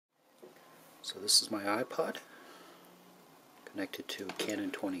So this is my iPod connected to a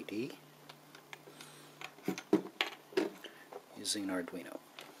Canon 20D using Arduino.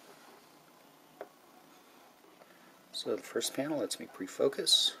 So the first panel lets me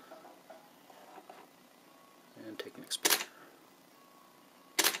pre-focus and take an exposure.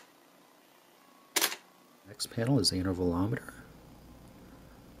 Next panel is the intervalometer.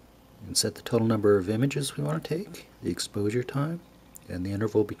 You can set the total number of images we want to take, the exposure time, and the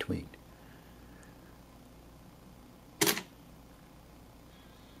interval between.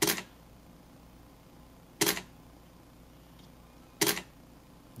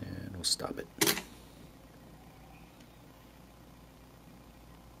 And we'll stop it.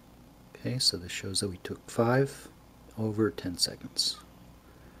 Okay, so this shows that we took 5 over 10 seconds.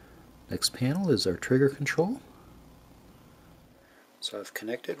 Next panel is our trigger control. So I've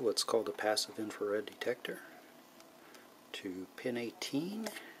connected what's called a passive infrared detector to pin 18,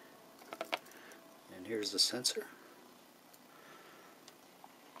 and here's the sensor.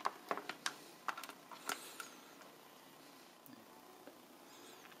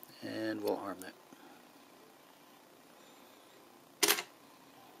 And we'll arm that.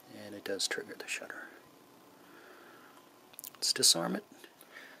 And it does trigger the shutter. Let's disarm it.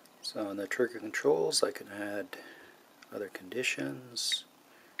 So in the trigger controls I can add other conditions,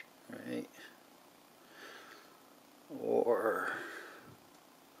 right? Or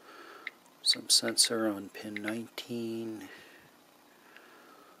some sensor on pin 19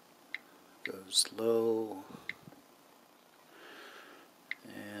 goes low,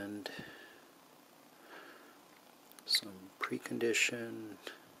 and some precondition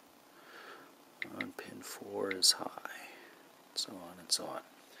on pin 4 is high, so on and so on.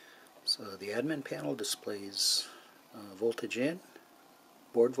 So the admin panel displays voltage in,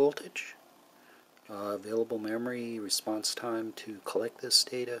 board voltage, available memory, response time to collect this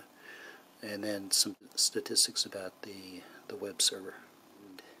data, and then some statistics about the web server.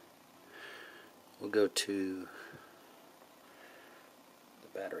 And we'll go to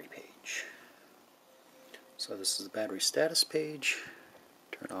the battery page. So this is the battery status page.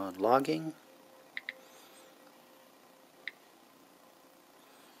 Turn on logging.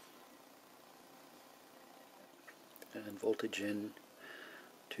 And voltage in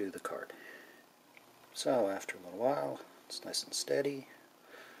to the card. So after a little while, it's nice and steady.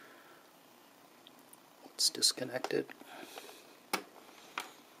 Let's disconnect it.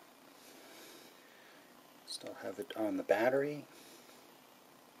 Still have it on the battery.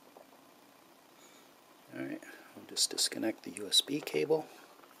 Alright, I'll just disconnect the USB cable.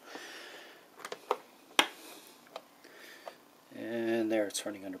 And there it's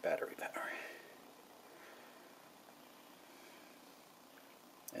running under battery power.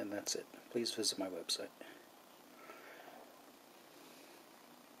 And that's it. Please visit my website.